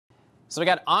So we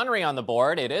got Henri on the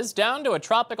board. It is down to a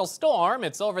tropical storm.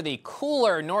 It's over the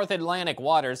cooler North Atlantic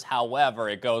waters. However,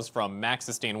 it goes from max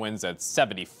sustained winds at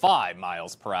 75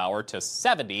 miles per hour to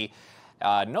 70.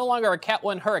 No longer a Cat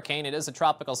 1 hurricane. It is a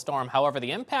tropical storm. However,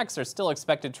 the impacts are still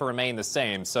expected to remain the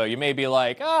same. So you may be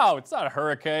like, oh, it's not a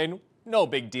hurricane. No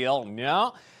big deal.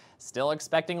 No. Still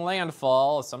expecting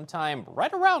landfall sometime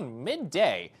right around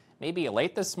midday. Maybe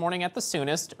late this morning at the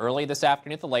soonest, early this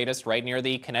afternoon at the latest, right near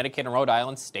the Connecticut and Rhode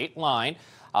Island state line.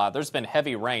 There's been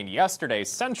heavy rain. Yesterday,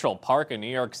 Central Park in New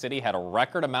York City had a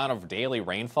record amount of daily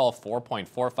rainfall,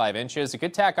 4.45 inches. It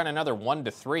could tack on another 1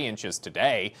 to 3 inches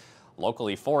today,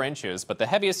 locally 4 inches. But the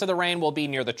heaviest of the rain will be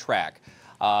near the track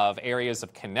of areas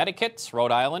of Connecticut,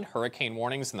 Rhode Island, hurricane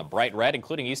warnings in the bright red,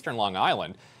 including eastern Long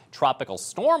Island. Tropical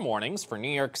storm warnings for New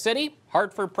York City,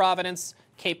 Hartford, Providence,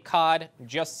 Cape Cod,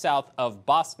 just south of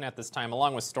Boston at this time,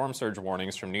 along with storm surge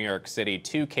warnings from New York City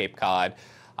to Cape Cod.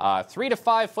 3 to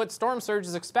 5 foot storm surge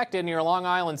is expected near Long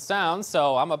Island Sound,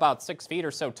 so I'm about 6 feet or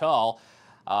so tall.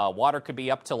 Water could be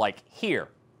up to like here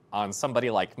on somebody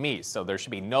like me, so there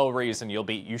should be no reason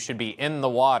you should be in the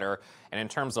water. And in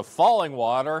terms of falling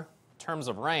water, in terms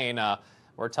of rain,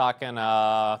 we're talking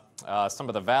some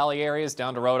of the valley areas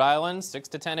down to Rhode Island. 6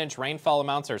 to 10 inch rainfall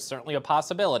amounts are certainly a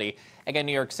possibility. Again,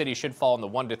 New York City should fall in the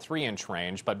 1 to 3 inch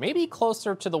range, but maybe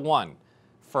closer to the 1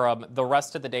 for the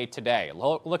rest of the day today.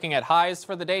 Looking at highs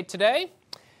for the day today,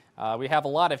 we have a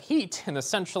lot of heat in the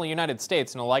central United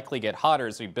States, and it'll likely get hotter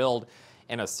as we build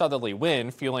in a southerly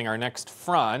wind, fueling our next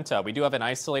front. We do have an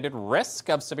isolated risk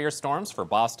of severe storms for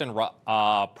Boston,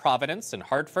 Providence, and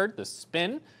Hartford. The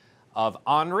spin of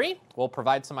Henri will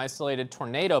provide some isolated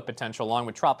tornado potential along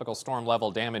with tropical storm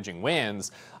level damaging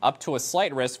winds, up to a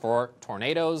slight risk for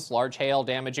tornadoes, large hail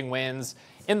damaging winds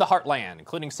in the heartland,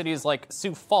 including cities like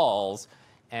Sioux Falls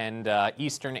and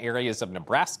eastern areas of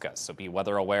Nebraska. So be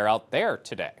weather aware out there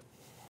today.